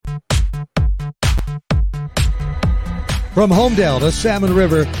From Homedale to Salmon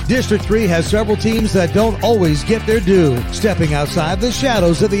River, District 3 has several teams that don't always get their due. Stepping outside the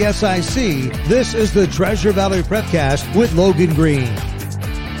shadows of the SIC, this is the Treasure Valley Prepcast with Logan Green.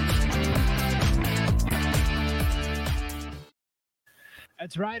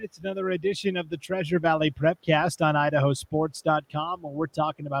 That's right. It's another edition of the Treasure Valley Prepcast on idahosports.com, where we're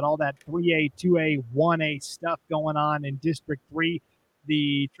talking about all that 3A, 2A, 1A stuff going on in District 3.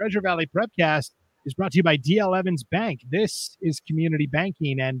 The Treasure Valley Prepcast is brought to you by D.L. Evans Bank. This is Community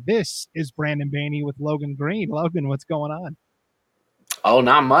Banking, and this is Brandon Baney with Logan Green. Logan, what's going on? Oh,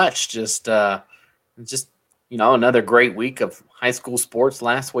 not much. Just another great week of high school sports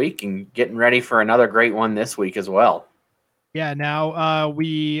last week and getting ready for another great one this week as well. Yeah, now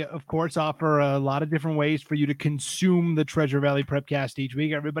we, of course, offer a lot of different ways for you to consume the Treasure Valley Prepcast each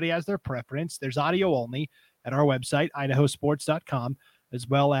week. Everybody has their preference. There's audio only at our website, idahosports.com, as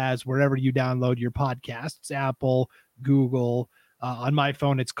well as wherever you download your podcasts, Apple, Google. On my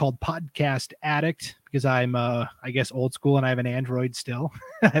phone, it's called Podcast Addict because I'm, old school and I have an Android still.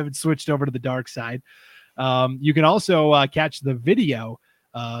 I haven't switched over to the dark side. You can also catch the video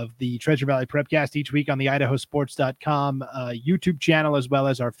of the Treasure Valley Prepcast each week on the idahosports.com YouTube channel, as well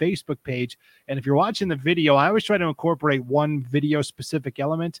as our Facebook page. And if you're watching the video, I always try to incorporate one video-specific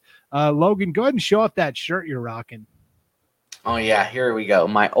element. Logan, go ahead and show off that shirt you're rocking. Oh, yeah, here we go.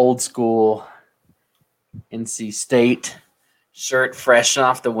 My old school NC State shirt, fresh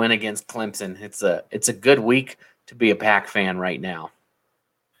off the win against Clemson. It's a good week to be a Pack fan right now.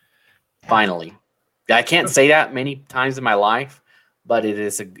 Finally. I can't say that many times in my life, but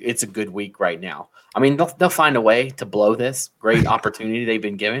it's a good week right now. I mean, they'll find a way to blow this great opportunity they've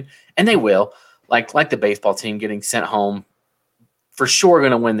been given, and they will. Like the baseball team getting sent home, for sure going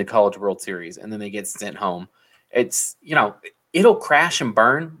to win the College World Series, and then they get sent home. It's, it'll crash and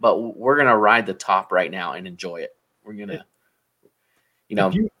burn, but we're going to ride the top right now and enjoy it. We're going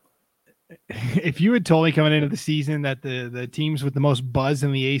to, If you had told me coming into the season that the teams with the most buzz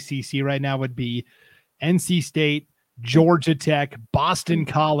in the ACC right now would be NC State, Georgia Tech, Boston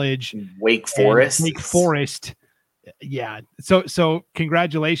College, Wake Forest. Yeah. So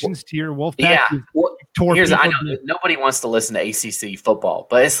congratulations to your Wolfpack. Yeah. Well, I know nobody wants to listen to ACC football,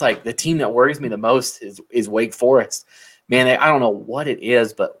 but it's like the team that worries me the most is Wake Forest. Man, I don't know what it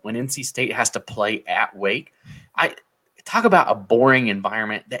is, but when NC State has to play at Wake, I talk about a boring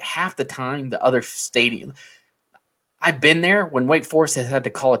environment that half the time the other stadium. I've been there when Wake Forest has had to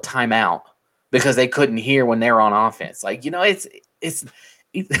call a timeout because they couldn't hear when they were on offense. It's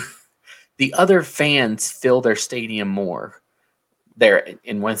the other fans fill their stadium more there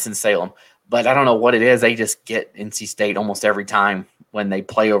in Winston-Salem. But I don't know what it is. They just get NC State almost every time when they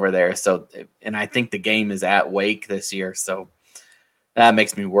play over there. So, and I think the game is at Wake this year. So that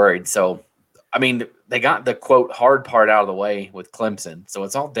makes me worried. So, I mean, they got the, quote, hard part out of the way with Clemson. So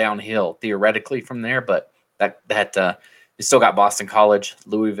it's all downhill theoretically from there. But that they still got Boston College,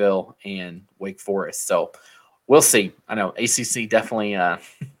 Louisville, and Wake Forest. So we'll see. I know ACC definitely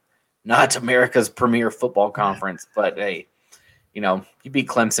not America's premier football conference, but hey, you beat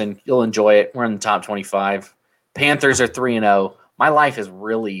Clemson, you'll enjoy it. We're in the top 25. Panthers are 3-0. My life is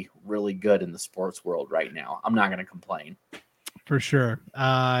really, really good in the sports world right now. I'm not going to complain. For sure.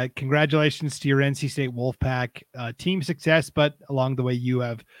 Congratulations to your NC State Wolfpack team success, but along the way you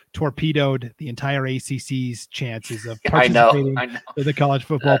have torpedoed the entire ACC's chances of participating in the college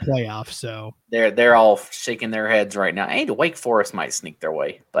football playoff. So they're all shaking their heads right now. Hey, the Wake Forest might sneak their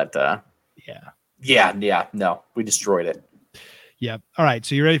way, but no, we destroyed it. Yeah. All right.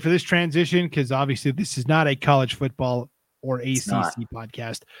 So you ready for this transition? Because obviously this is not a college football or ACC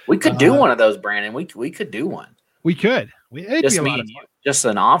podcast. We could do one of those, Brandon. We could do one. We could. Just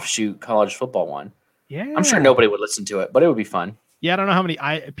an offshoot college football one. Yeah. I'm sure nobody would listen to it, but it would be fun. Yeah, I don't know how many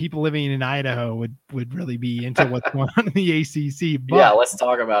people living in Idaho would really be into what's going on in the ACC. But yeah, let's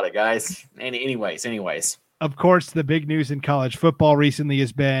talk about it, guys. Anyways. Of course, the big news in college football recently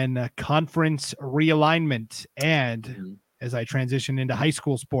has been conference realignment. And as I transition into high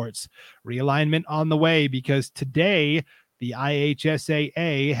school sports, realignment on the way, because today the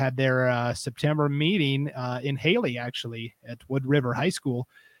IHSAA had their September meeting in Haley, actually, at Wood River High School.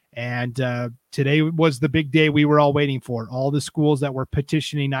 And today was the big day we were all waiting for. All the schools that were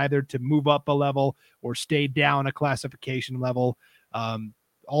petitioning either to move up a level or stay down a classification level.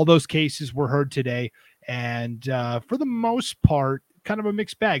 All those cases were heard today. And for the most part, kind of a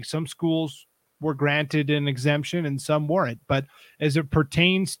mixed bag. Some schools were granted an exemption and some weren't. But as it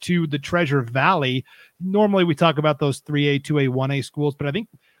pertains to the Treasure Valley, normally we talk about those 3A, 2A, 1A schools, but I think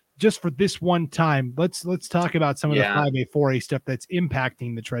just for this one time, let's talk about some of the 5A, 4A stuff that's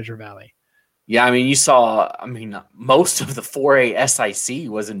impacting the Treasure Valley. Yeah, I mean, you saw, most of the 4A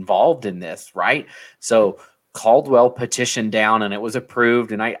SIC was involved in this, right? So Caldwell petitioned down and it was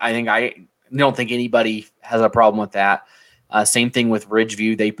approved. And I don't think anybody has a problem with that. Same thing with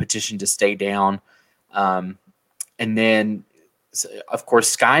Ridgeview. They petitioned to stay down. And then, of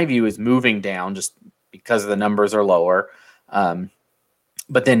course, Skyview is moving down just because the numbers are lower.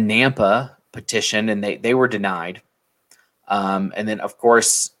 But then Nampa petitioned and they were denied. And then, of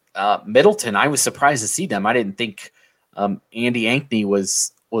course, Middleton, I was surprised to see them. I didn't think Andy Ankney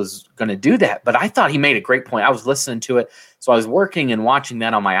was going to do that, but I thought he made a great point. I was listening to it. So I was working and watching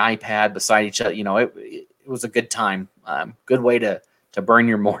that on my iPad beside each other. It was a good time. Good way to burn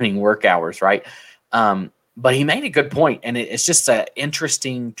your morning work hours, right? But he made a good point, and it's just an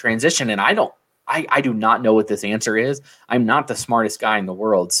interesting transition. And I do not know what this answer is. I'm not the smartest guy in the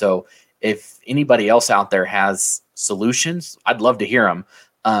world. So if anybody else out there has solutions, I'd love to hear them.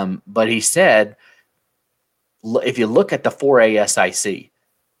 But he said, if you look at the 4A SIC,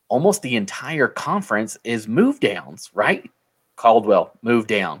 almost the entire conference is move downs, right? Caldwell moved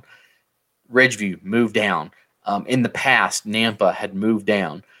down. Ridgeview moved down. In the past, Nampa had moved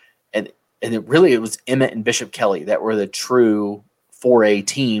down. And it was Emmett and Bishop Kelly that were the true 4A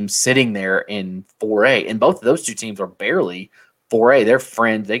teams sitting there in 4A. And both of those two teams are barely 4A. They're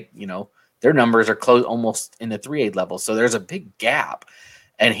friends. Their numbers are close almost in the 3A level. So there's a big gap.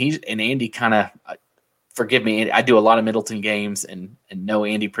 And Andy kind of, forgive me, I do a lot of Middleton games and know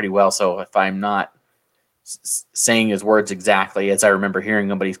Andy pretty well. So if I'm not saying his words exactly as I remember hearing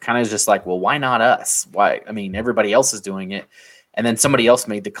them, but he's kind of just like, well, why not us? Why? I mean, everybody else is doing it. And then somebody else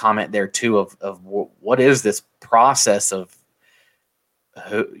made the comment there too of what is this process of,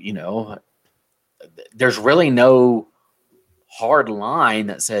 there's really no hard line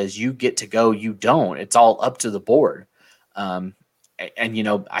that says you get to go, you don't. It's all up to the board. And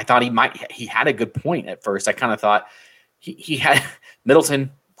I thought he had a good point at first. I kind of thought he had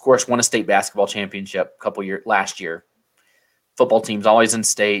Middleton, of course, won a state basketball championship last year. Football team's always in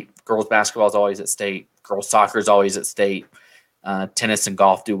state. Girls basketball is always at state. Girls soccer is always at state. Tennis and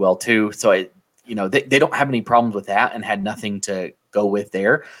golf do well too. So they don't have any problems with that and had nothing to go with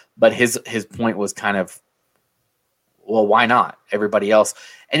there. But his point was kind of, well, why not? Everybody else.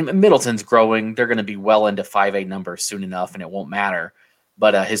 And Middleton's growing. They're going to be well into 5A numbers soon enough, and it won't matter.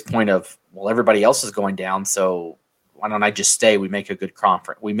 But his point of, well, everybody else is going down, so why don't I just stay? We make a good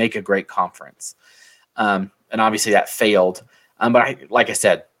conference. We make a great conference. And obviously that failed. But like I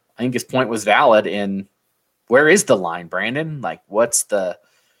said, I think his point was valid in where is the line, Brandon? Like, what's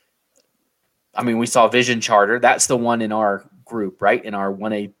we saw Vision Charter. That's the one in our group, right? In our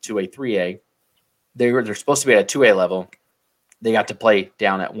 1A, 2A, 3A. They're supposed to be at a 2A level. They got to play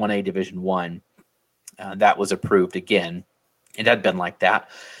down at 1A Division 1. That was approved again. It had been like that.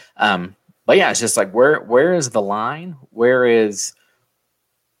 But yeah, it's just like, where is the line? Where is,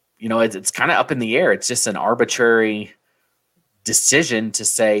 it's kind of up in the air. It's just an arbitrary decision to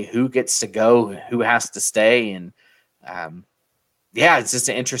say who gets to go, who has to stay. And it's just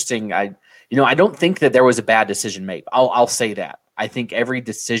interesting. I don't think that there was a bad decision made. I'll say that. I think every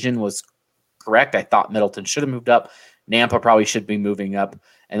decision was correct. I thought Middleton should have moved up. Nampa probably should be moving up.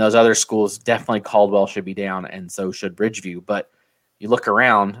 And those other schools, definitely Caldwell should be down, and so should Ridgeview. But you look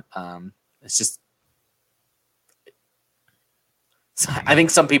around, it's just – I think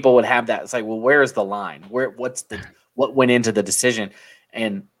some people would have that. It's like, well, where's the line? What went into the decision?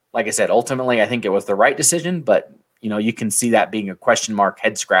 And like I said, ultimately, I think it was the right decision, but, you can see that being a question mark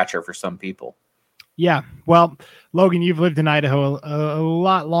head scratcher for some people. Yeah. Well, Logan, you've lived in Idaho a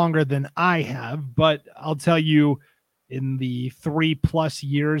lot longer than I have, but I'll tell you, in the 3+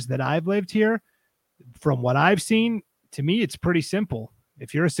 years that I've lived here, from what I've seen, to me, it's pretty simple.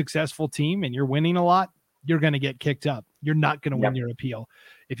 If you're a successful team and you're winning a lot, you're going to get kicked up. You're not going to win your appeal.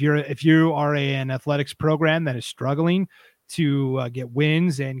 If you are an athletics program that is struggling to get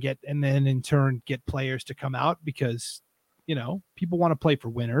wins and then in turn get players to come out because people want to play for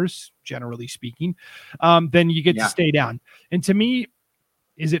winners, generally speaking, then you get to stay down. And to me,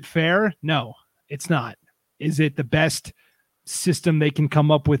 is it fair? No, it's not. Is it the best system they can come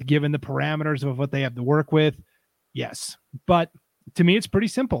up with given the parameters of what they have to work with? Yes. But to me, it's pretty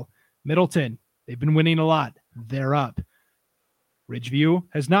simple. Middleton, they've been winning a lot. They're up. Ridgeview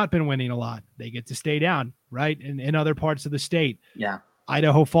has not been winning a lot. They get to stay down, right? In other parts of the state. Yeah.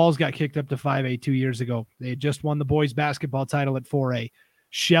 Idaho Falls got kicked up to 5A 2 years ago. They had just won the boys basketball title at 4A.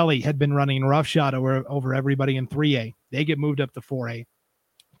 Shelley had been running roughshod over everybody in 3A. They get moved up to 4A.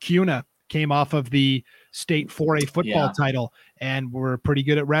 Kuna came off of the state 4A football title and were pretty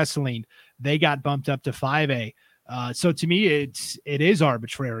good at wrestling. They got bumped up to 5A. So to me, it is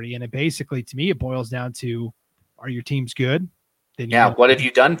arbitrary, and to me, it boils down to: are your teams good? Then what have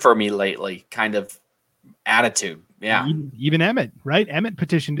you done for me lately? Kind of attitude. Yeah, even Emmett, right? Emmett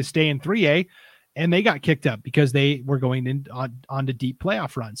petitioned to stay in 3A, and they got kicked up because they were going on to deep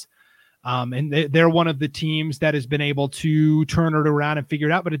playoff runs. And they're one of the teams that has been able to turn it around and figure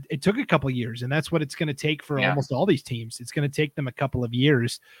it out, but it took a couple of years, and that's what it's going to take for almost all these teams. It's going to take them a couple of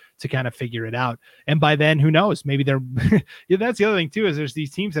years to kind of figure it out. And by then, who knows? Maybe they're that's the other thing too, is there's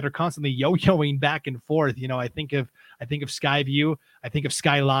these teams that are constantly yo-yoing back and forth. I think of Skyview, I think of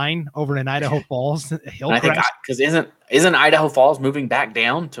Skyline over in Idaho Falls. Because isn't Idaho Falls moving back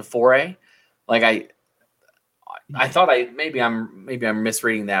down to 4A? I thought maybe I'm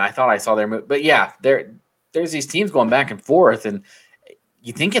misreading that. I thought I saw their move, but yeah, there's these teams going back and forth, and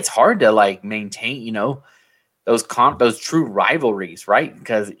you think it's hard to maintain, those true rivalries, right?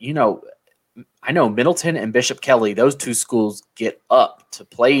 Because I know Middleton and Bishop Kelly, those two schools get up to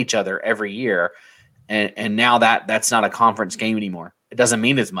play each other every year, and now that's not a conference game anymore. It doesn't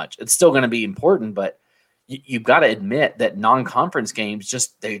mean as much. It's still going to be important, but you've got to admit that non-conference games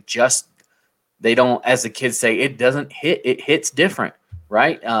they don't, as the kids say, it hits different,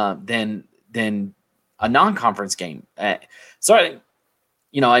 right? Than a non-conference game. And that's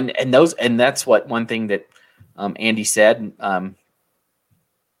one thing that Andy said. A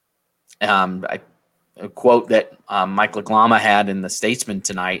quote that Mike LaGlama had in the Statesman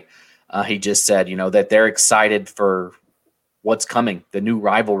tonight. He just said, that they're excited for what's coming, the new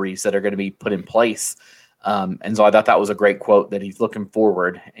rivalries that are going to be put in place. And so I thought that was a great quote, that he's looking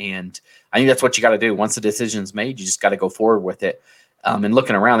forward. And I think that's what you got to do. Once the decision's made, you just got to go forward with it. And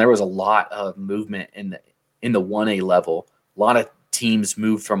looking around, there was a lot of movement in the 1A level. A lot of teams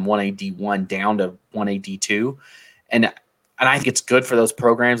moved from 1A D1 down to 1A D2. And I think it's good for those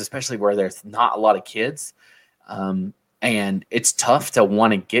programs, especially where there's not a lot of kids. And it's tough to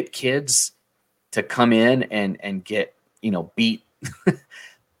want to get kids to come in and get, beat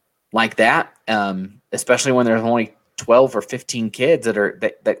like that. Especially when there's only 12 or 15 kids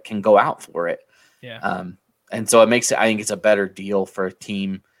that can go out for it. Yeah. And so I think it's a better deal for a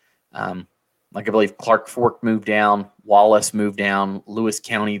team. I believe Clark Fork moved down, Wallace moved down, Lewis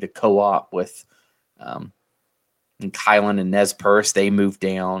County, the co-op with and Kylan and Nez Perce, they moved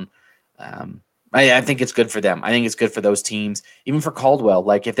down. I think it's good for them. I think it's good for those teams, even for Caldwell.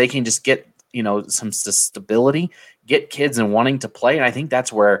 If they can just get, some stability, get kids and wanting to play. And I think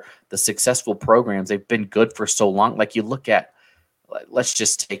that's where the successful programs, they've been good for so long. You look at, let's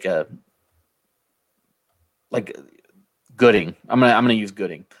just take Gooding. I'm going to use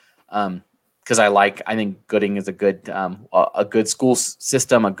Gooding. Cause I think Gooding is a good school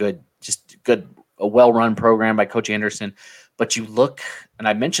system, a well-run program by Coach Anderson. But you look, and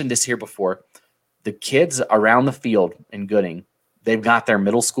I mentioned this here before, the kids around the field in Gooding, they've got their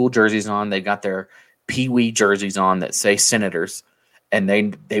middle school jerseys on. They've got their Pee-wee jerseys on that say Senators, and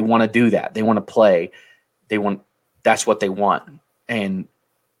they want to do that. They want to play. That's what they want. And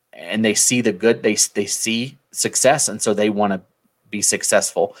they see the good, they see success. And so they want to be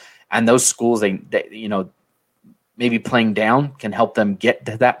successful. And those schools, they maybe playing down can help them get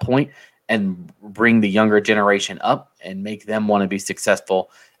to that point and bring the younger generation up and make them want to be successful.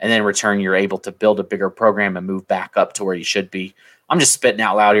 And then in return, you're able to build a bigger program and move back up to where you should be. I'm just spitting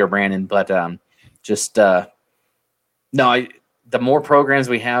out loud here, Brandon, but the more programs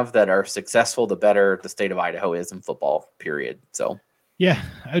we have that are successful, the better the state of Idaho is in football, period. So, yeah,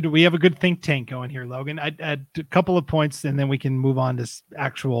 we have a good think tank going here, Logan. I add a couple of points, and then we can move on to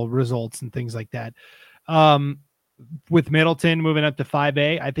actual results and things like that. With Middleton moving up to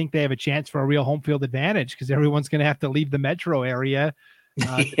 5A, I think they have a chance for a real home field advantage because everyone's going to have to leave the metro area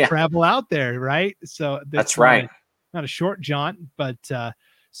to travel out there, right? So that's right. Not a short jaunt, but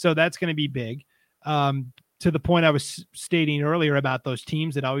so that's going to be big. To the point I was stating earlier about those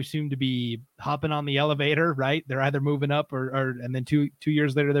teams that always seem to be hopping on the elevator, right? They're either moving up or and then two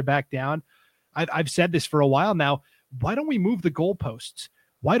years later they're back down. I've said this for a while now. Why don't we move the goalposts?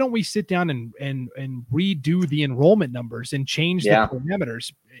 Why don't we sit down and redo the enrollment numbers and change the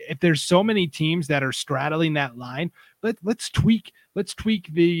parameters? If there's so many teams that are straddling that line, let's tweak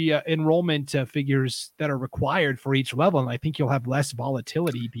the enrollment figures that are required for each level. And I think you'll have less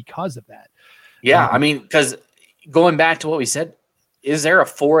volatility because of that. Yeah. I mean, because going back to what we said, is there a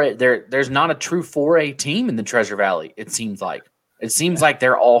 4A? There's not a true 4A team in the Treasure Valley. It seems like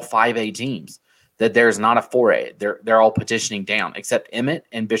they're all 5A teams. That there's not a 4A. They're all petitioning down, except Emmett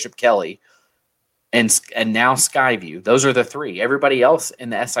and Bishop Kelly, and now Skyview. Those are the three. Everybody else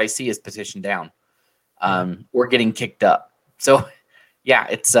in the SIC is petitioned down. We're getting kicked up. So, yeah,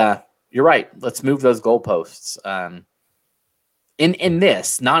 it's you're right. Let's move those goalposts. In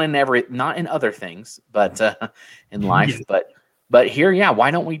this, not in other things, but in life. But here, yeah.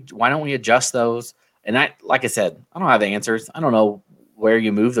 Why don't we adjust those? And like I said, I don't have the answers. I don't know where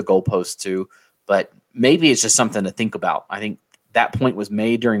you move the goalposts to, but maybe it's just something to think about. I think that point was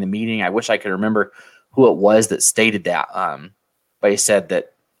made during the meeting. I wish I could remember who it was that stated that. But he said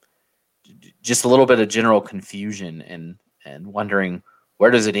that just a little bit of general confusion and wondering where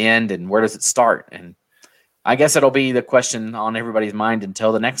does it end and where does it start? And I guess it'll be the question on everybody's mind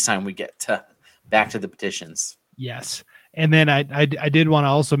until the next time we get back to the petitions. Yes. And then I did want to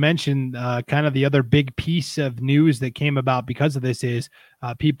also mention kind of the other big piece of news that came about because of this is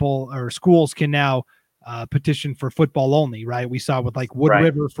people or schools can now petition for football only, right? We saw with like Wood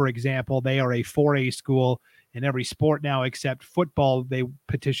River, for example, they are a 4A school in every sport now except football. They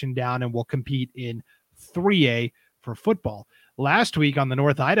petition down and will compete in 3A for football. Last week on the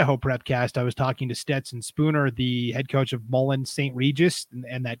North Idaho Prepcast, I was talking to Stetson Spooner, the head coach of Mullen St. Regis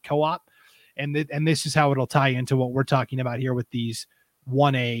and that co-op. And this is how it'll tie into what we're talking about here with these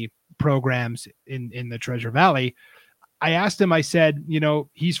 1A programs in the Treasure Valley. I asked him, I said,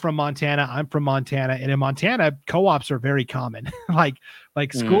 he's from Montana. I'm from Montana. And in Montana, co-ops are very common. like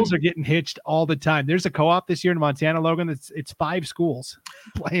schools are getting hitched all the time. There's a co-op this year in Montana, Logan. It's 5 schools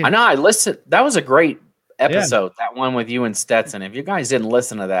playing. I know. I listened. That was a great episode. Yeah. That one with you and Stetson. If you guys didn't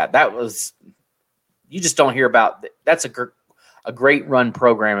listen to that was, you just don't hear about. That's a great run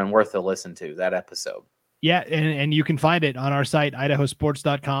program and worth to listen to, that episode. Yeah, and you can find it on our site,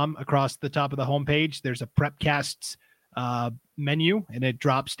 idahosports.com. Across the top of the homepage, there's a Prepcasts menu, and it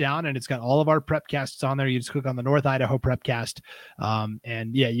drops down, and it's got all of our Prepcasts on there. You just click on the North Idaho Prepcast,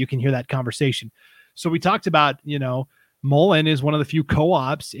 and yeah, you can hear that conversation. So we talked about, Mullen is one of the few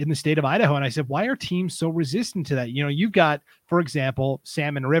co-ops in the state of Idaho, and I said, why are teams so resistant to that? You've got, for example,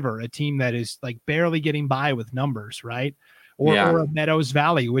 Salmon River, a team that is like barely getting by with numbers, right? Or Meadows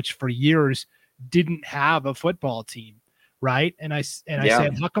Valley, which for years didn't have a football team, right? And I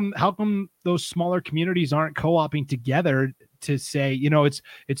said, how come those smaller communities aren't co-oping together to say,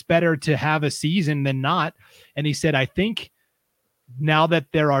 it's better to have a season than not? And he said, I think now that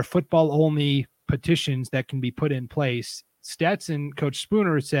there are football only petitions that can be put in place, Stetson, Coach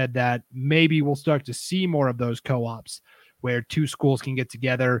Spooner said that maybe we'll start to see more of those co-ops where 2 schools can get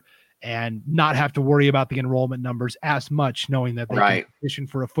together and not have to worry about the enrollment numbers as much, knowing that they can petition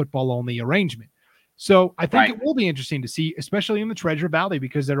for a football only arrangement. So I think it will be interesting to see, especially in the Treasure Valley,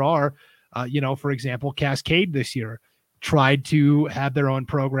 because there are, for example, Cascade this year tried to have their own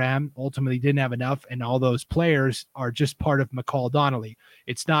program, ultimately didn't have enough, and all those players are just part of McCall Donnelly.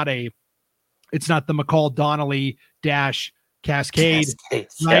 It's not the McCall Donnelly dash Cascade, right?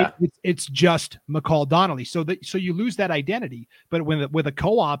 Yeah. It's just McCall Donnelly. So you lose that identity. But with a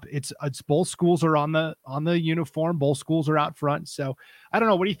co-op, it's both schools are on the uniform. Both schools are out front. So I don't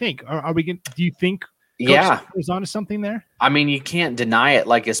know. What do you think? Are we going? Do you think? Coach is onto something there? I mean, you can't deny it.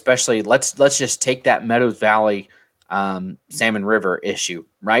 Like, especially let's just take that Meadows Valley, Salmon River issue,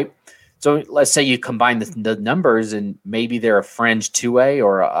 right? So let's say you combine the numbers, and maybe they're a fringe 2A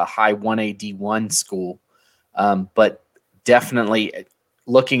or a high 1A D1 school, but definitely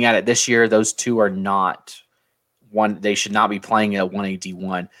looking at it this year, those 2 are not one. They should not be playing at 1A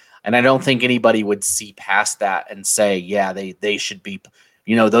D1. And I don't think anybody would see past that and say, yeah, they should be,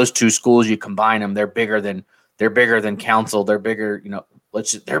 those 2 schools, you combine them, they're bigger than Council. They're bigger,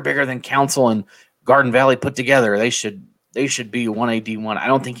 they're bigger than Council and Garden Valley put together. They should be 1A D1. I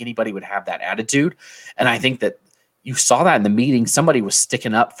don't think anybody would have that attitude. And I think that you saw that in the meeting. Somebody was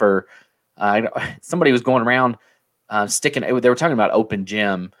sticking up for, somebody was going around, they were talking about open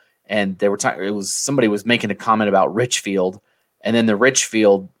gym, and they were somebody was making a comment about Richfield, and then the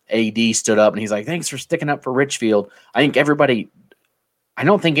Richfield AD stood up and he's like, thanks for sticking up for Richfield. I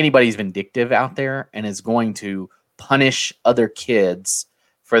don't think anybody's vindictive out there and is going to punish other kids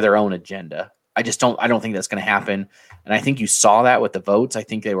for their own agenda. I don't think that's going to happen. And I think you saw that with the votes. I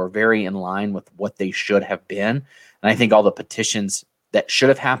think they were very in line with what they should have been. And I think all the petitions that should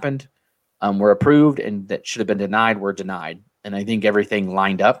have happened were approved, and that should have been denied were denied. And I think everything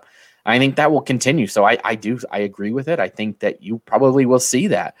lined up. I think that will continue. So I agree with it. I think that you probably will see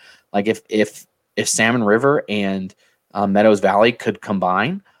that. Like if Salmon River and Meadows Valley could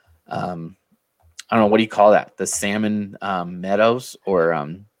combine, I don't know, what do you call that? The Salmon Meadows or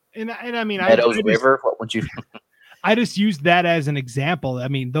and I mean Meadows River? What would you? I just used that as an example. I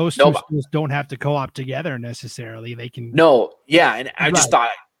mean, those 2 schools don't have to co-op together necessarily. They can. No, yeah, and I just thought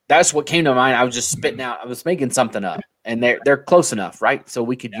that's what came to mind. I was just spitting out. I was making something up, and they're close enough, right? So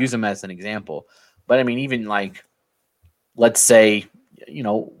we could use them as an example. But I mean, even like, let's say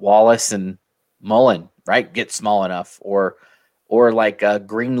Wallace and Mullen, right, get small enough, or like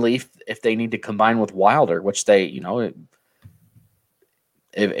Greenleaf if they need to combine with Wilder, which they,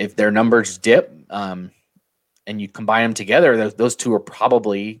 if their numbers dip, and you combine them together, those two are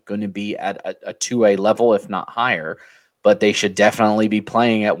probably going to be at a 2A level, if not higher, but they should definitely be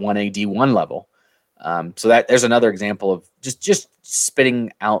playing at 1A D1 level. So that there's another example of just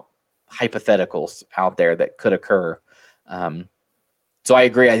spitting out hypotheticals out there that could occur. So I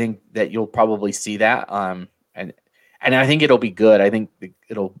agree. I think that you'll probably see that. And I think it'll be good. I think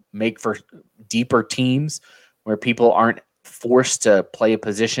it'll make for deeper teams where people aren't forced to play a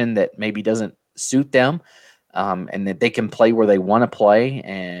position that maybe doesn't suit them, and that they can play where they want to play,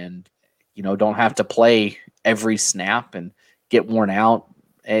 and don't have to play every snap and get worn out.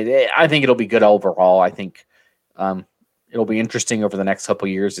 And I think it'll be good overall. I think it'll be interesting over the next couple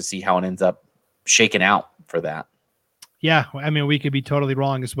of years to see how it ends up shaking out for that. Yeah, I mean, we could be totally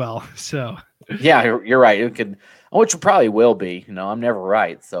wrong as well. So yeah, you're right. It could, which probably will be. I'm never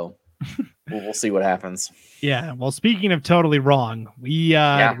right, so we'll see what happens. Yeah. Well, speaking of totally wrong, we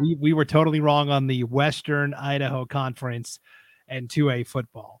were totally wrong on the Western Idaho Conference and 2A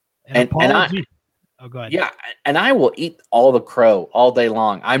football. And go ahead. Yeah, and I will eat all the crow all day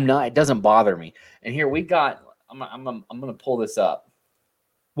long. It doesn't bother me. And here we got. I'm going to pull this up.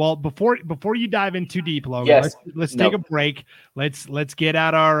 Well, before you dive in too deep, Logan, yes. let's take a break. Let's get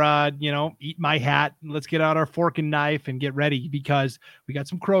out our eat my hat. Let's get out our fork and knife and get ready, because we got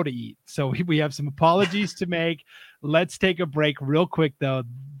some crow to eat. So we have some apologies to make. Let's take a break real quick though.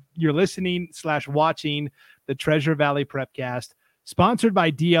 You're listening/watching the Treasure Valley Prepcast, sponsored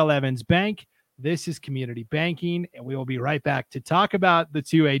by DL Evans Bank. This is Community Banking, and we will be right back to talk about the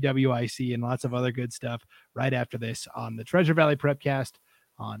 2A WIC and lots of other good stuff right after this on the Treasure Valley Prepcast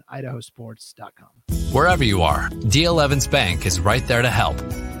on idahosports.com. Wherever you are, DL Evans Bank is right there to help.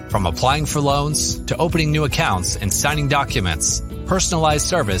 From applying for loans to opening new accounts and signing documents, personalized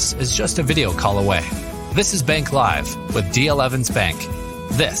service is just a video call away. This is Bank Live with DL Evans Bank.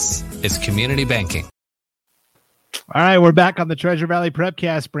 This is Community Banking. All right, we're back on the Treasure Valley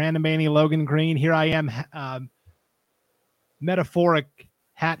Prepcast. Brandon Maney, Logan Green. Here I am, metaphoric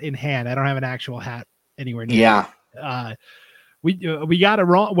hat in hand. I don't have an actual hat anywhere near. Yeah. We got it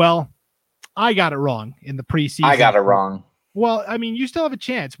wrong. Well, I got it wrong in the preseason. I got it wrong. Well, I mean, you still have a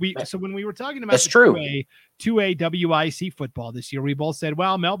chance. So when we were talking about that's true. 2A WIC football this year, we both said,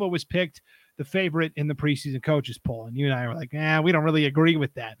 well, Melba was picked the favorite in the preseason coaches poll. And you and I were like, we don't really agree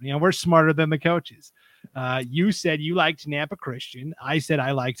with that. We're smarter than the coaches. You said you liked Nampa Christian. I said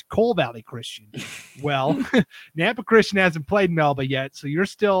I liked Cole Valley Christian. Well, Nampa Christian hasn't played Melba yet. So I'm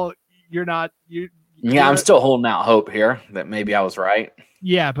still holding out hope here that maybe I was right.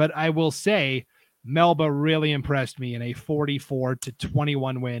 Yeah, but I will say Melba really impressed me in a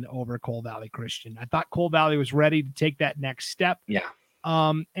 44-21 win over Cole Valley Christian. I thought Cole Valley was ready to take that next step. Yeah.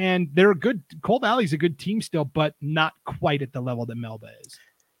 And they're good. Cole Valley's a good team still, but not quite at the level that Melba is.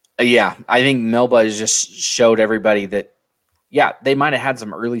 Yeah, I think Melba has just showed everybody that, they might have had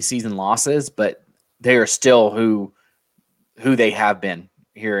some early season losses, but they are still who they have been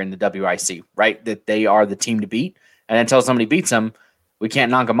here in the WIC, right? That they are the team to beat. And until somebody beats them, we can't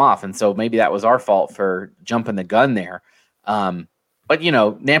knock them off. And so maybe that was our fault for jumping the gun there. But,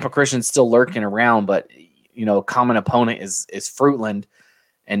 Nampa Christian's still lurking around, but, common opponent is Fruitland.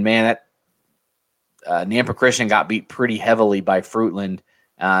 And, man, that Nampa Christian got beat pretty heavily by Fruitland.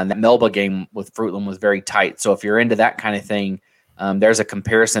 And that Melba game with Fruitland was very tight. So if you're into that kind of thing, there's a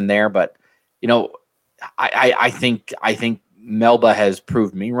comparison there. But, I think Melba has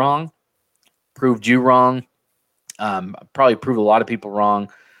proved me wrong, proved you wrong, probably proved a lot of people wrong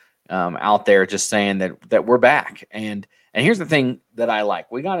out there, just saying that we're back. And here's the thing that I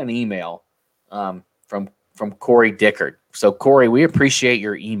like. We got an email from Corey Dickard. So, Corey, we appreciate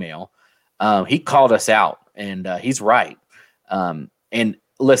your email. He called us out, and he's right. And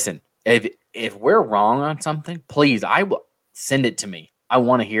listen, if we're wrong on something, please, I will send it to me. I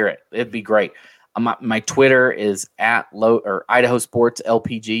want to hear it. It'd be great. My Twitter is at Idaho Sports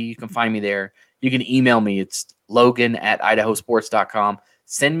LPG. You can find me there. You can email me. It's logan@idahosports.com.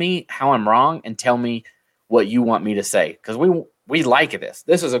 Send me how I'm wrong and tell me what you want me to say, because we like this.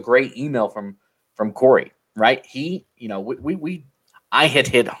 This is a great email from Corey, right? He, I had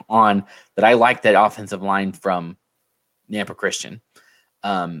hit on that. I like that offensive line from Nampa Christian.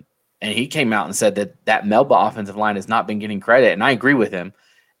 And he came out and said that Melba offensive line has not been getting credit, and I agree with him.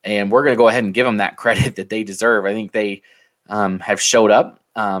 And we're going to go ahead and give them that credit that they deserve. I think they have showed up.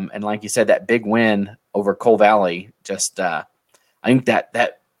 And like you said, that big win over Cole Valley, just I think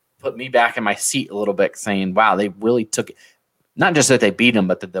that put me back in my seat a little bit, saying, wow, they really took it. not just that they beat them,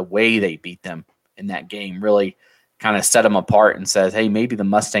 but that the way they beat them in that game really kind of set them apart and says, hey, maybe the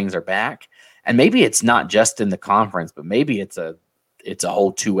Mustangs are back. And maybe it's not just in the conference, but maybe it's a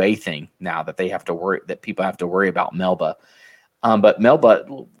whole 2A thing now that people have to worry about Melba. But Melba,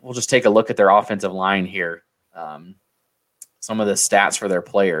 we'll just take a look at their offensive line here. Some of the stats for their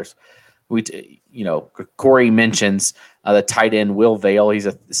players. Corey mentions the tight end Will Vale. He's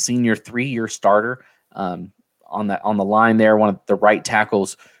a senior 3-year starter on the line there. One of the right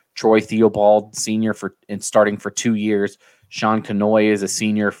tackles, Troy Theobald, senior starting for 2 years. Sean Canoy is a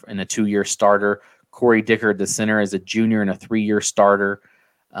senior and a 2-year starter. Corey Dickard, the center, is a junior and a 3-year starter.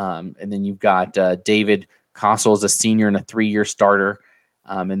 And then you've got David Kossel is a senior and a 3-year starter.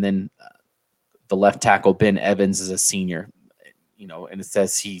 And then the left tackle, Ben Evans, is a senior. And it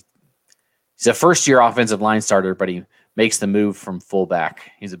says he's a first-year offensive line starter, but he makes the move from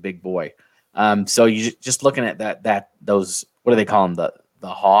fullback. He's a big boy. So you just looking at those, what do they call them? The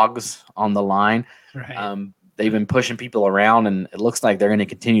hogs on the line. Right. They've been pushing people around, and it looks like they're going to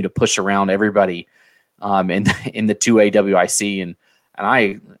continue to push around everybody in the 2A WIC. And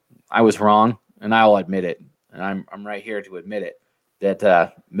I was wrong, and I'll admit it. And I'm right here to admit it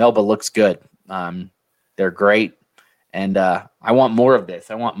that Melba looks good. They're great. And I want more of this.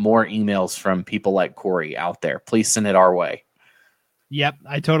 I want more emails from people like Corey out there. Please send it our way. Yep,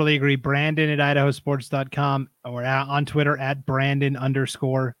 I totally agree. Brandon at idahosports.com or on Twitter at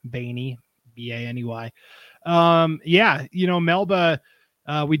Brandon_Baney, B-A-N-E-Y. Melba,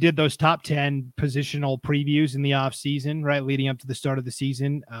 we did those top 10 positional previews in the off season, right? Leading up to the start of the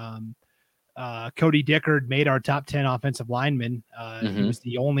season. Cody Dickard made our top 10 offensive lineman. He was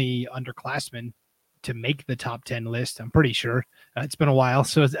the only underclassman to make the top 10 list. I'm pretty sure it's been a while,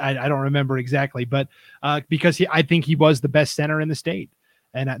 so I don't remember exactly, but because I think he was the best center in the state.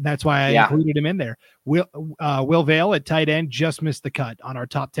 And that's why I included him in there. Will Vale at tight end just missed the cut on our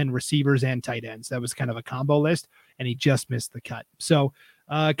top 10 receivers and tight ends. That was kind of a combo list, and he just missed the cut. So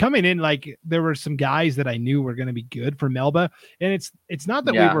coming in, like, there were some guys that I knew were going to be good for Melba. And it's not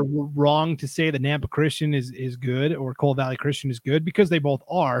that we were wrong to say that Nampa Christian is good or Coal Valley Christian is good, because they both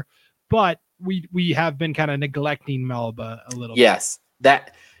are, but we have been kind of neglecting Melba a little bit.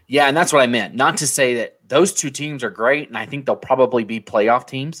 And that's what I meant. Not to say that those two teams are great, and I think they'll probably be playoff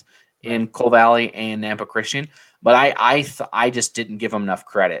teams in Coal Valley and Nampa Christian, but I just didn't give them enough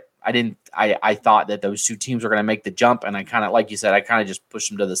credit. I thought that those two teams were going to make the jump, and I kind of, like you said, I kind of just pushed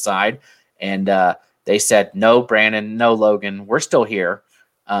them to the side, and they said, no, Brandon, no, Logan, we're still here.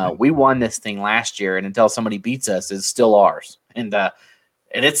 We won this thing last year, and until somebody beats us, it's still ours. And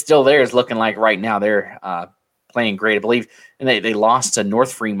it's still theirs, looking like right now they're playing great, I believe. And they lost to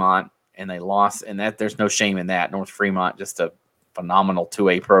North Fremont, and that there's no shame in that. North Fremont, just a phenomenal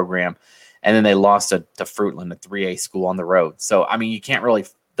 2A program. And then they lost to Fruitland, a 3A school on the road. So, I mean, you can't really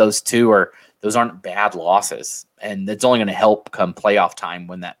 – those aren't bad losses. And it's only going to help come playoff time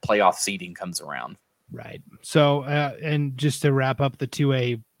when that playoff seeding comes around. Right. So, and just to wrap up the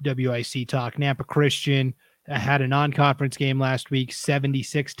 2A WIC talk, Nampa Christian – had a non-conference game last week,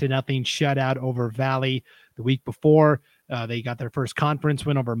 76-0 shutout over Valley. The week before, they got their first conference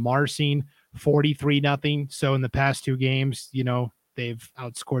win over Marsing, 43-0. So in the past two games, they've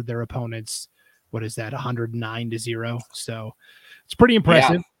outscored their opponents. What is that? 109-0. So it's pretty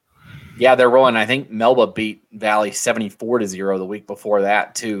impressive. Yeah, they're rolling. I think Melba beat Valley 74-0 the week before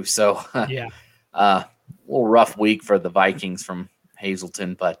that too. So a little rough week for the Vikings from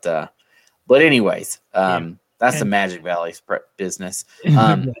Hazleton, but anyways, that's the Magic Valley's business.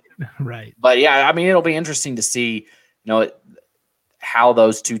 Right. But yeah, I mean, it'll be interesting to see, how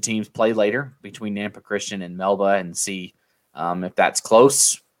those two teams play later between Nampa Christian and Melba, and see if that's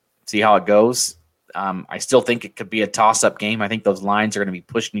close, see how it goes. I still think it could be a toss-up game. I think those lines are going to be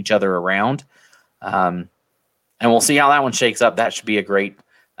pushing each other around. And we'll see how that one shakes up. That should be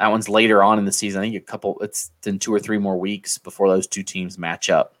that one's later on in the season. I think it's in 2 or 3 more weeks before those two teams match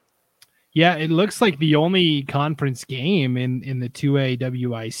up. Yeah, it looks like the only conference game in the 2A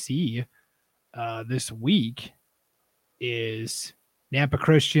WIC this week is Nampa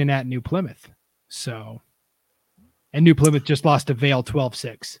Christian at New Plymouth. So, and New Plymouth just lost to Vale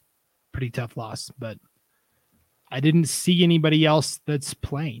 12-6. Pretty tough loss, but I didn't see anybody else that's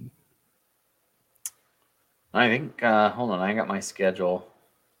playing. I think hold on, I got my schedule.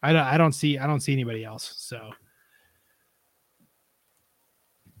 I don't see anybody else. So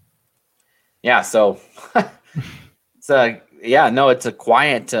yeah, so it's a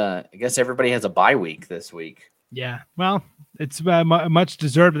quiet. I guess everybody has a bye week this week. Yeah, well, it's much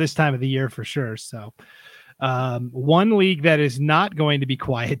deserved this time of the year for sure. So, one league that is not going to be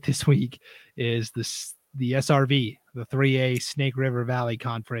quiet this week is the SRV, the 3A Snake River Valley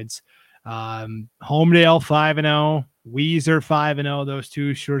Conference. Homedale 5-0, Weiser 5-0. Those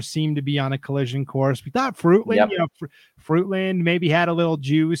two sure seem to be on a collision course. We thought Fruitland, Fruitland maybe had a little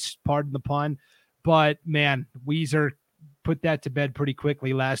juice, pardon the pun, but man, Weiser put that to bed pretty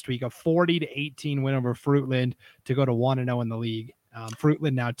quickly last week. A 40-18 win over Fruitland to go to 1-0 in the league.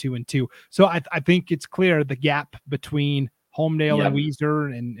 Fruitland now 2-2. So I think it's clear the gap between Homedale and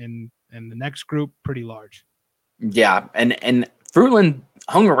Weiser and the next group pretty large. Yeah, and Fruitland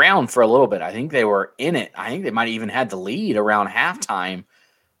hung around for a little bit. I think they were in it. I think they might have even had the lead around halftime.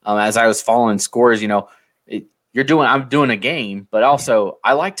 As I was following scores, I'm doing a game, but also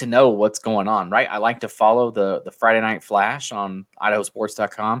I like to know what's going on, right? I like to follow the Friday Night Flash on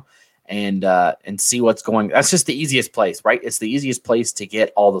idahosports.com and see what's going. That's just the easiest place, right? It's the easiest place to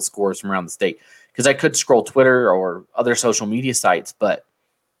get all the scores from around the state, because I could scroll Twitter or other social media sites, but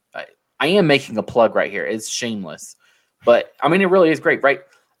I am making a plug right here. It's shameless, but I mean, it really is great, right?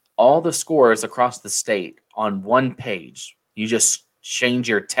 All the scores across the state on one page. You just change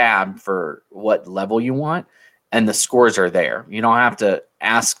your tab for what level you want, and the scores are there. You don't have to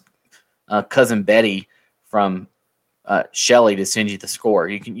ask cousin Betty from Shelly to send you the score.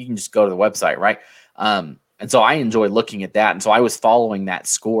 You can just go to the website, right? And so I enjoy looking at that. And so I was following that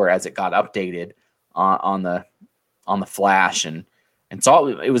score as it got updated on the flash, and so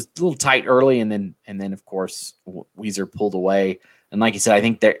it was a little tight early, and then of course Weiser pulled away. And like you said, I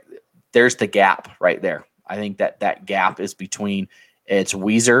think there's the gap right there. I think that gap is between it's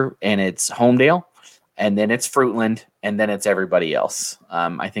Weiser and it's Homedale, and then it's Fruitland, and then it's everybody else.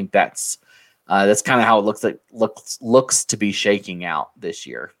 I think that's kind of how it looks to be shaking out this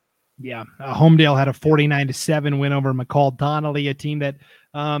year. Yeah, Homedale had a 49-7 win over McCall Donnelly, a team that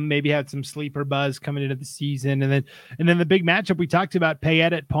maybe had some sleeper buzz coming into the season, and then the big matchup we talked about,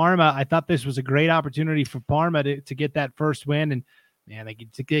 Payette at Parma. I thought this was a great opportunity for Parma to get that first win, and man,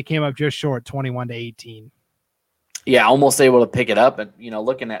 they came up just short, 21-18. Yeah, almost able to pick it up, and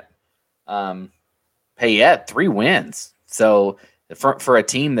looking at Payette, 3 wins. So for a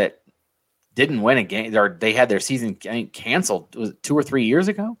team that didn't win a game, or they had their season canceled, was it 2 or 3 years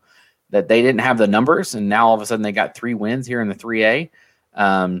ago, that they didn't have the numbers, and now all of a sudden they got 3 wins here in the 3A.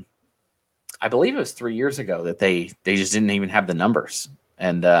 I believe it was 3 years ago that they just didn't even have the numbers,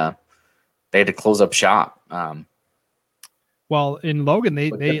 and they had to close up shop. Well, in Logan,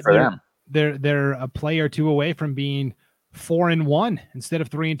 they're a play or two away from being 4-1 instead of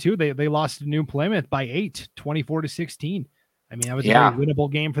 3-2. They lost to New Plymouth by 8, 24-16. I mean, that was a very winnable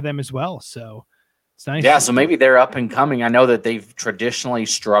game for them as well. So it's nice. Yeah, so maybe they're up and coming. I know that they've traditionally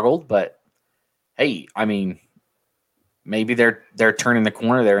struggled, but hey, I mean, maybe they're turning the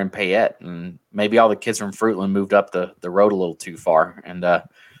corner there in Payette, and maybe all the kids from Fruitland moved up the road a little too far and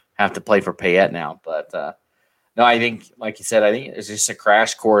have to play for Payette now. But no, I think, like you said, I think it's just a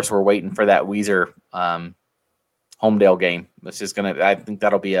crash course. We're waiting for that Weiser Homedale game. I think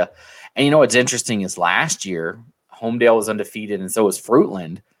that'll be and what's interesting is last year Homedale was undefeated, and so was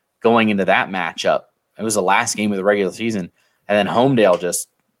Fruitland going into that matchup. It was the last game of the regular season, and then Homedale just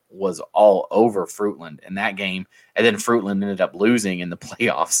was all over Fruitland in that game, and then Fruitland ended up losing in the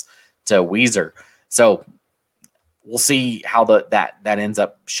playoffs to Weiser. So we'll see how that ends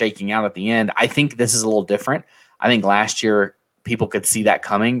up shaking out at the end. I think this is a little different. I think last year people could see that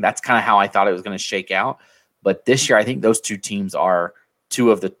coming. That's kind of how I thought it was going to shake out. But this year, I think those two teams are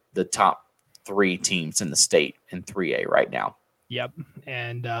two of the top 3 teams in the state in 3A right now. Yep.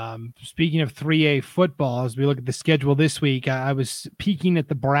 And speaking of 3A football, as we look at the schedule this week, I was peeking at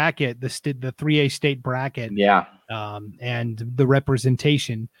the bracket, the 3A state bracket. Yeah. And the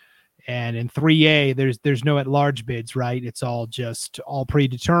representation. And in 3A, there's no at-large bids, right? It's all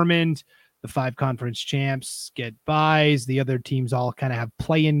predetermined. The 5 conference champs get buys. The other teams all kind of have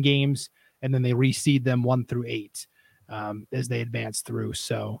play-in games, and then they reseed them 1 through 8 as they advance through.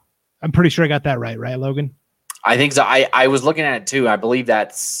 So I'm pretty sure I got that right, Logan? I think so. I was looking at it too. I believe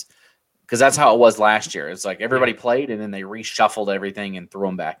that's because that's how it was last year. It's like everybody played, and then they reshuffled everything and threw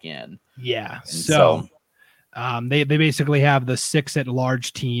them back in. Yeah. So they basically have the 6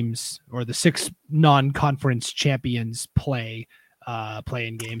 at-large teams, or the 6 non-conference champions play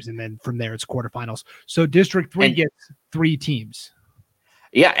in games, and then from there it's quarterfinals. So District 3 gets 3 teams.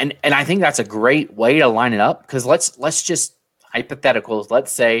 Yeah, and I think that's a great way to line it up, because let's just hypotheticals.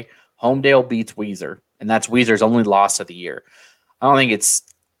 Let's say Homedale beats Weiser, and that's Weiser's only loss of the year. I don't think it's,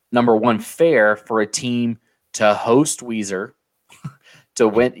 number one, fair for a team to host Weiser to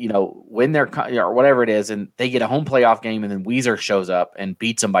win their, or whatever it is, and they get a home playoff game, and then Weiser shows up and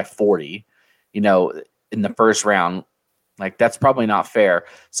beats them by 40, in the first round. Like, that's probably not fair.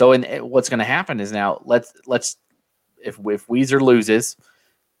 So what's going to happen is now let's if Weiser loses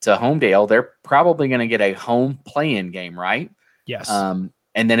to Homedale, they're probably going to get a home play-in game, right? Yes.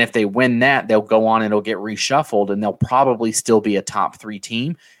 And then if they win that, they'll go on and it'll get reshuffled, and they'll probably still be a top 3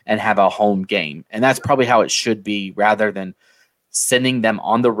 team and have a home game. And that's probably how it should be, rather than sending them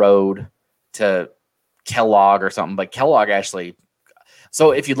on the road to Kellogg or something. But Kellogg actually –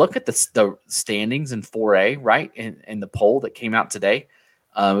 so if you look at the standings in 4A, right, in the poll that came out today,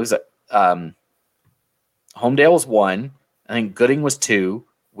 it was Homedale was 1. I think Gooding was 2.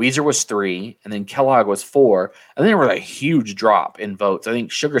 Weiser was 3, and then Kellogg was 4. And then there was a huge drop in votes. I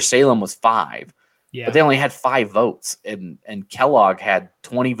think Sugar Salem was 5, but they only had 5 votes, and Kellogg had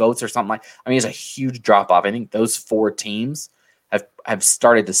 20 votes or something like. I mean, it's a huge drop off. I think those 4 teams have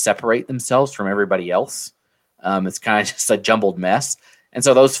started to separate themselves from everybody else. It's kind of just a jumbled mess, and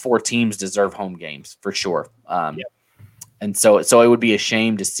so those 4 teams deserve home games for sure. And so it would be a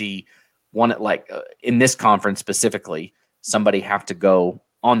shame to see one in this conference specifically, somebody have to go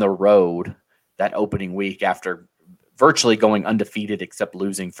on the road that opening week after virtually going undefeated except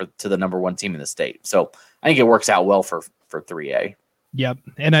losing to the number 1 team in the state. So I think it works out well for 3A. Yep.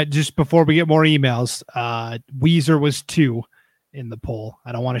 And just before we get more emails, Weiser was 2 in the poll.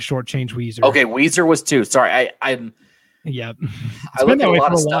 I don't want to shortchange Weiser. Okay, Weiser was 2. Sorry, I'm. Yep. I look at a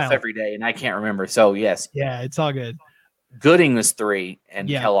lot of stuff every day, and I can't remember. So yes. Yeah, it's all good. Gooding was 3, and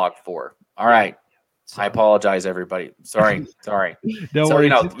Kellogg 4. All right. So, I apologize, everybody. Sorry. Don't worry.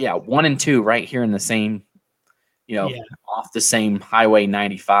 1 and 2 right here in the same, off the same Highway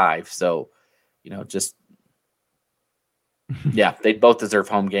 95. So, they both deserve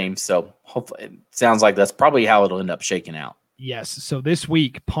home games. So hopefully, it sounds like that's probably how it'll end up shaking out. Yes. So this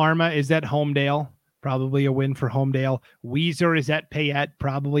week, Parma is at Homedale. Probably a win for Homedale. Weiser is at Payette.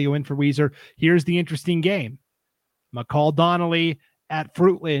 Probably a win for Weiser. Here's the interesting game. McCall Donnelly at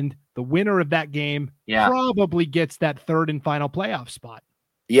Fruitland. The winner of that game probably gets that 3rd and final playoff spot.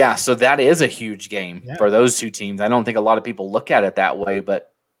 Yeah, so that is a huge game for those 2 teams. I don't think a lot of people look at it that way,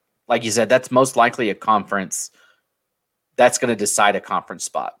 but like you said, that's most likely a conference that's going to decide a conference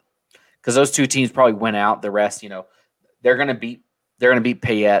spot, because those 2 teams probably went out. The rest, they're going to beat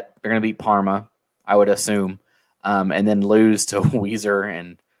Payette, they're going to beat Parma, I would assume, and then lose to Weiser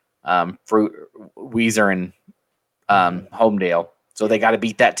and Homedale. So they got to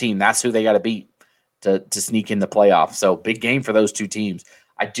beat that team. That's who they got to beat to sneak in the playoffs. So big game for those 2 teams.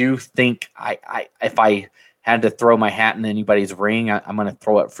 I do think if I had to throw my hat in anybody's ring, I'm going to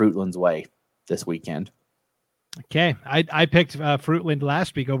throw it Fruitland's way this weekend. Okay. I picked Fruitland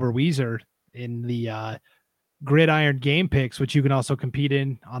last week over Weiser in the Gridiron game picks, which you can also compete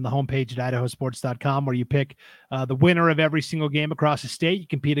in on the homepage at idahosports.com, where you pick the winner of every single game across the state. You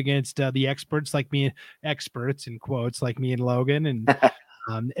compete against the experts like me, experts in quotes like me and Logan,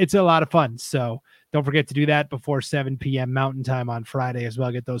 and it's a lot of fun. So don't forget to do that before 7 p.m. Mountain Time on Friday as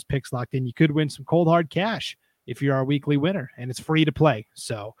well. Get those picks locked in. You could win some cold hard cash if you're our weekly winner, and it's free to play.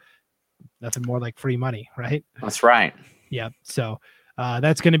 So nothing more like free money, right? That's right. Yeah. So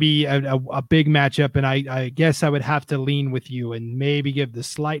that's going to be a big matchup, and I guess I would have to lean with you and maybe give the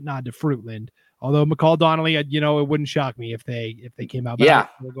slight nod to Fruitland. Although McCall Donnelly, it wouldn't shock me if they came out.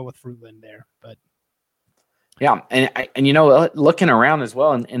 But we'll go with Fruitland there. But yeah, and looking around as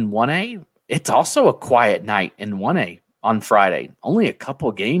well in 1A, it's also a quiet night in 1A on Friday. Only a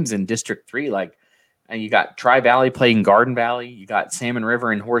couple games in District 3. And you got Tri-Valley playing Garden Valley. You got Salmon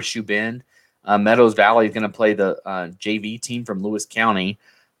River and Horseshoe Bend. Meadows Valley is going to play the JV team from Lewis County.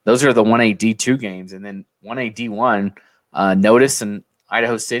 Those are the 1A D2 games. And then 1A D1, Notice and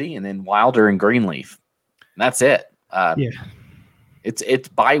Idaho City, and then Wilder and Greenleaf. And that's it. It's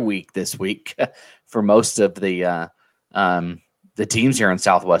bye week this week for most of the teams here in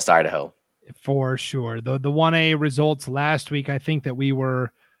Southwest Idaho. For sure. The 1A results last week, I think that we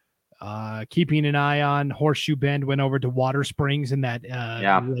were keeping an eye on. Horseshoe Bend went over to Water Springs in that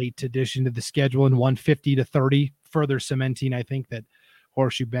late addition to the schedule and won 50-30, further cementing, I think, that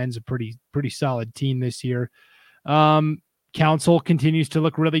Horseshoe Bend's a pretty solid team this year. Council continues to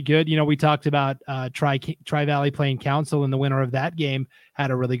look really good. We talked about Tri-Valley playing Council, and the winner of that game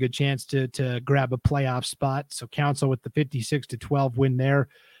had a really good chance to grab a playoff spot. So Council with the 56-12 win there.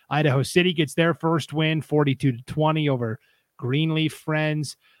 Idaho City gets their first win, 42-20 over Greenleaf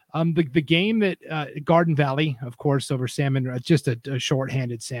Friends. The game that Garden Valley, of course, over Salmon, just a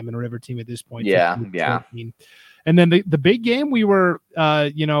shorthanded Salmon River team at this point. Yeah. And then the big game we were,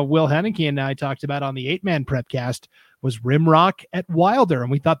 Will Henneke and I talked about on the 8-man prepcast was Rimrock at Wilder.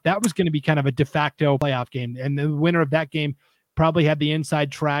 And we thought that was going to be kind of a de facto playoff game. And the winner of that game probably had the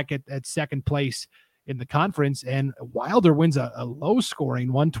inside track at second place in the conference. And Wilder wins a low scoring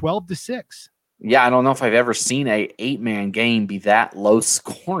 112-6. Yeah, I don't know if I've ever seen a 8-man game be that low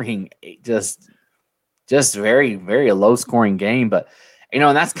scoring. Just very, very low scoring game. But, and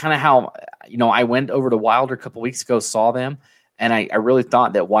that's kind of how, I went over to Wilder a couple weeks ago, saw them, and I really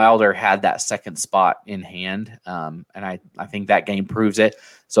thought that Wilder had that second spot in hand. And I think that game proves it.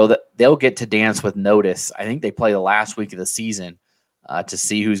 So that they'll get to dance with notice. I think they play the last week of the season to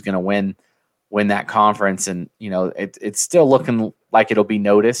see who's going to win that conference. And, it's still looking like it'll be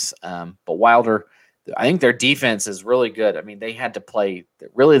notice. But Wilder, I think their defense is really good. I mean, they had to play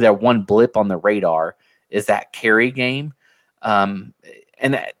really their one blip on the radar is that Carey game. And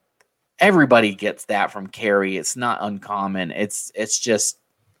everybody gets that from Carey. It's not uncommon. It's just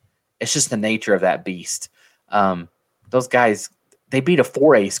the nature of that beast. Those guys, they beat a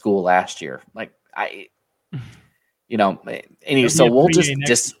 4A school last year. Anyway, so we'll just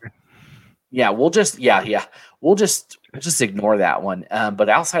ignore that one. But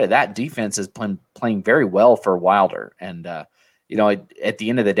outside of that, defense is playing very well for Wilder. And, at the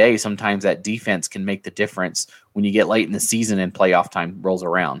end of the day, sometimes that defense can make the difference when you get late in the season and playoff time rolls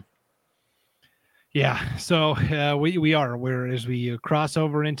around. Yeah. So as we cross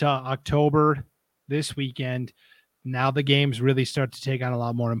over into October this weekend, now the games really start to take on a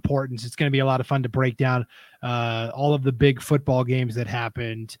lot more importance. It's going to be a lot of fun to break down all of the big football games that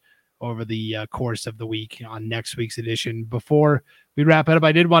happened over the course of the week on next week's edition. Before we wrap it up,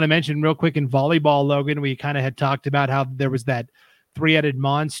 I did want to mention real quick in volleyball, Logan, we kind of had talked about how there was that three-headed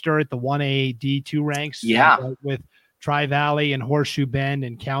monster at the 1A D2 ranks. Yeah. With Tri-Valley and Horseshoe Bend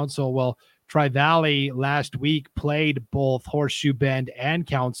and Council. Well, Tri-Valley last week played both Horseshoe Bend and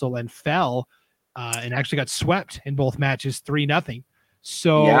Council and fell and actually got swept in both matches 3-0.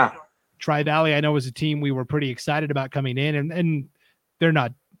 So yeah. Tri-Valley, I know, was a team we were pretty excited about coming in, and they're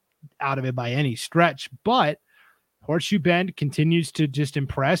not out of it by any stretch, but Horseshoe Bend continues to just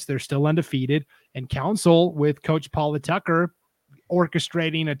impress. They're still undefeated, and Council with Coach Paula Tucker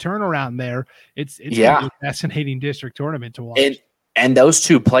orchestrating a turnaround there. It's gonna be a fascinating district tournament to watch. And those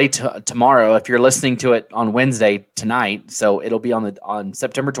two play tomorrow. If you're listening to it on Wednesday tonight, so it'll be on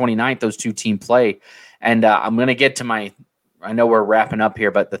September 29th, those two team play. And I'm going to get to I know we're wrapping up here,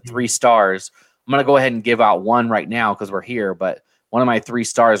 but the 3 stars, I'm going to go ahead and give out one right now because we're here. But one of my 3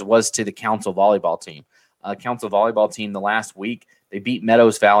 stars was to the Council volleyball team. Council volleyball team the last week, they beat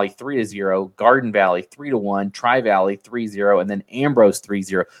Meadows Valley 3-0, Garden Valley 3-1, Tri-Valley 3-0, and then Ambrose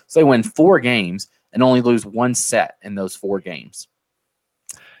 3-0. So they win 4 games and only lose 1 set in those 4 games.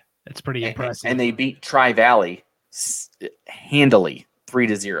 That's pretty impressive. And they beat Tri-Valley handily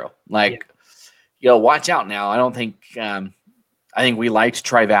 3-0. Watch out now. I think we liked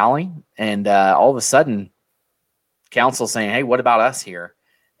Tri-Valley, and all of a sudden Council saying, hey, what about us here?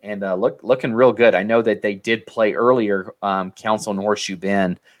 And looking real good. I know that they did play earlier, Council and Horseshoe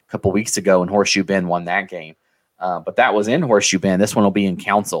Bend a couple weeks ago, and Horseshoe Bend won that game. But that was in Horseshoe Bend. This one will be in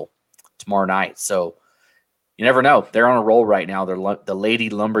Council tomorrow night. So you never know. They're on a roll right now. They're the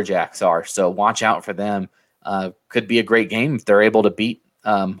Lady Lumberjacks are. So watch out for them. Could be a great game if they're able to beat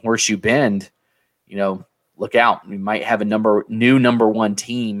Horseshoe Bend. Look out. We might have a new number 1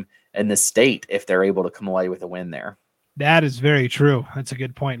 team in the state if they're able to come away with a win there. That is very true. That's a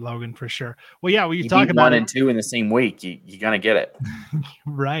good point, Logan, for sure. Well, yeah, you talk beat about 1 and 2 in the same week. You're going to get it.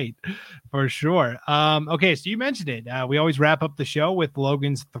 Right, for sure. Okay, so you mentioned it. We always wrap up the show with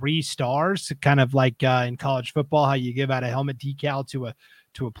Logan's 3 stars, kind of like in college football, how you give out a helmet decal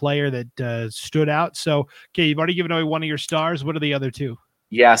to a player that stood out. So, okay, you've already given away one of your stars. What are the other 2?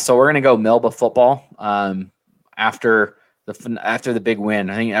 Yeah, so we're going to go Melba football after the big win.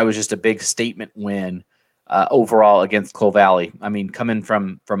 I think that was just a big statement win. Overall against Cole Valley. I mean, coming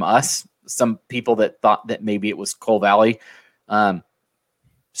from us, some people that thought that maybe it was Cole Valley,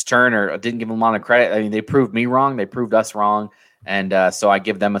 Stern, or didn't give them a lot of credit. I mean, they proved me wrong. They proved us wrong. And so I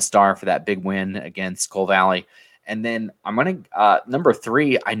give them a star for that big win against Cole Valley. And then I'm going to number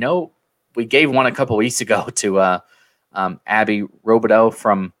 3. I know we gave one a couple weeks ago to Abby Robideau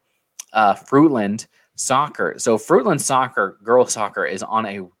from Fruitland Soccer. So Fruitland Soccer, girls soccer, is on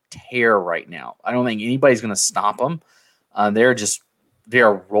a tear right now. I don't think anybody's going to stop them.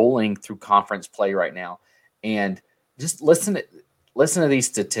 They're rolling through conference play right now. And just listen to these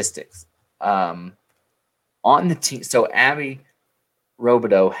statistics. On the team, so Abby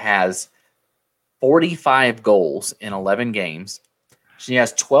Robideau has 45 goals in 11 games. She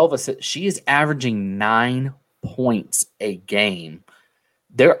has 12 assists. She is averaging 9 points a game.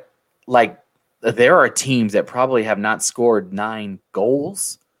 There are teams that probably have not scored 9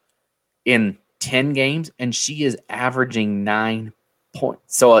 goals in 10 games, and she is averaging 9 point.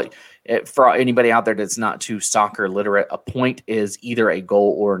 So for anybody out there that's not too soccer literate, a point is either a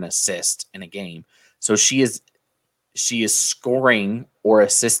goal or an assist in a game. So she is scoring or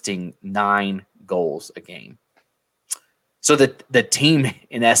assisting 9 goals a game. So the team,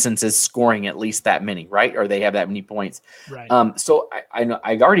 in essence, is scoring at least that many, right? Or they have that many points. Right. So I know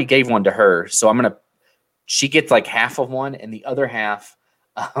I already gave one to her. So she gets like half of one, and the other half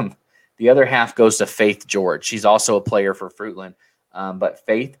goes to Faith George. She's also a player for Fruitland. But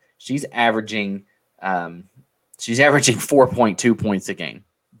Faith, she's averaging 4.2 points a game.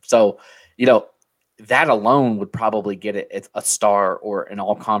 So, that alone would probably get it a star or an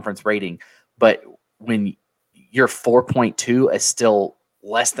all-conference rating. But when your 4.2 is still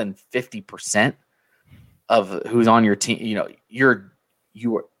less than 50% of who's on your team,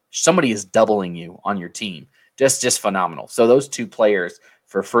 somebody is doubling you on your team. Just phenomenal. So those 2 players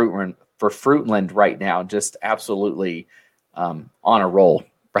for Fruitland right now, just absolutely on a roll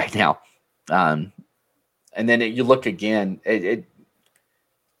right now. And then you look again,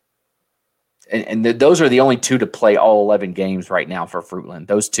 those are the only 2 to play all 11 games right now for Fruitland.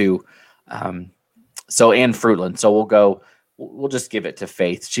 Those 2, and Fruitland. So we'll just give it to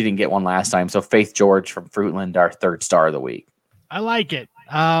Faith. She didn't get one last time. So Faith George from Fruitland, our 3rd star of the week. I like it.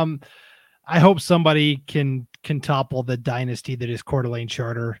 I hope somebody can topple the dynasty that is Coeur d'Alene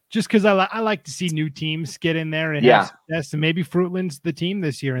Charter, just because I like to see new teams get in there and have success. And maybe Fruitland's the team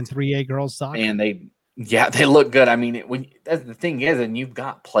this year in 3A girls soccer. And they look good. I mean, that's the thing is, and you've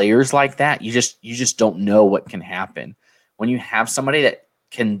got players like that, you just don't know what can happen when you have somebody that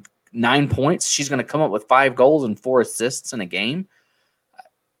can 9 points. She's going to come up with 5 goals and 4 assists in a game.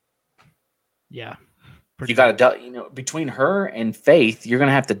 Yeah. You got to, between her and Faith, you're going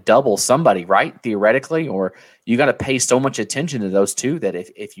to have to double somebody, right? Theoretically, or you got to pay so much attention to those 2 that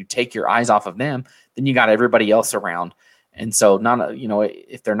if you take your eyes off of them, then you got everybody else around. And so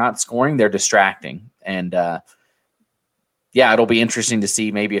if they're not scoring, they're distracting. And it'll be interesting to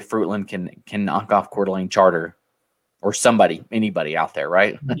see maybe if Fruitland can knock off Coeur d'Alene Charter or anybody out there,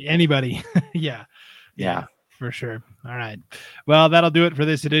 right? Anybody. Yeah. For sure. All right. Well, that'll do it for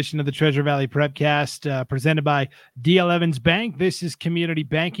this edition of the Treasure Valley Prepcast, presented by D.L. Evans Bank. This is community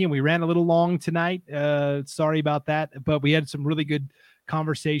banking. We ran a little long tonight. Sorry about that, but we had some really good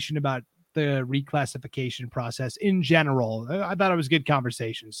conversation about the reclassification process in general. I thought it was a good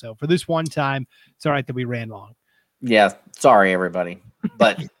conversation. So for this one time, it's all right that we ran long. Yeah. Sorry, everybody,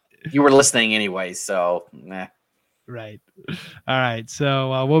 but you were listening anyway. So, Right. All right.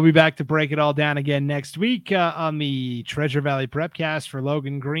 So we'll be back to break it all down again next week on the Treasure Valley Prepcast. For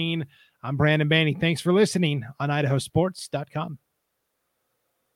Logan Green, I'm Brandon Baney. Thanks for listening on idahosports.com.